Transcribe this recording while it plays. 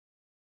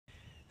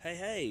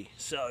Hey,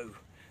 so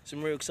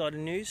some real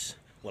exciting news.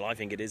 Well, I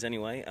think it is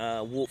anyway.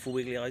 Walk for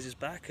Wiggly Eyes is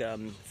back,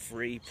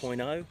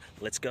 3.0.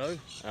 Let's go.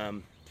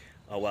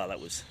 Oh wow, that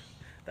was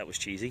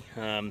cheesy.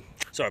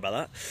 Sorry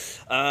about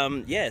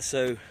that. Yeah,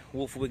 so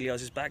Walk for Wiggly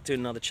Eyes is back,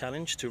 doing another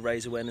challenge to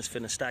raise awareness for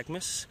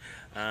nystagmus.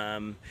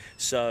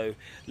 So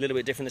a little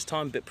bit different this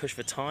time, a bit push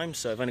for time.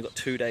 So I've only got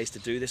 2 days to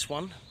do this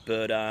one,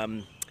 but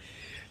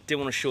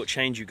didn't want to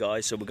shortchange you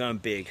guys, so we're going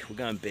big.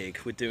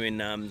 We're doing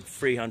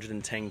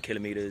 310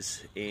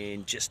 kilometers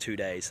in just 2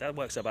 days. That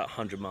works out about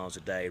 100 miles a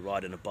day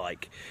riding a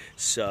bike.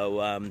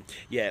 So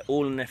yeah,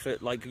 all in an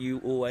effort, like you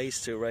always,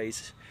 to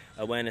raise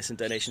awareness and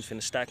donations for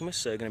nystagmus.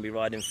 So going to be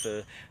riding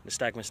for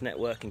Nystagmus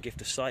Network and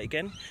Gift of Sight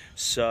again.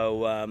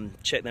 So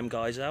check them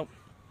guys out.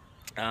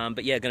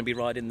 But yeah, going to be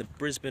riding the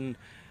Brisbane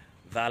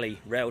Valley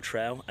Rail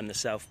Trail and the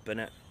South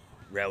Burnett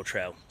Rail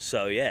Trail.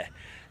 So yeah,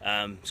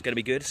 it's going to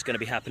be good. It's going to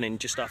be happening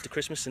just after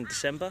Christmas in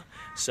December.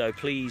 So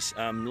please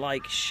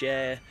like,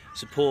 share,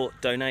 support,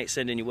 donate,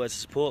 send in your words of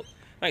support.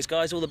 Thanks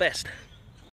guys, all the best.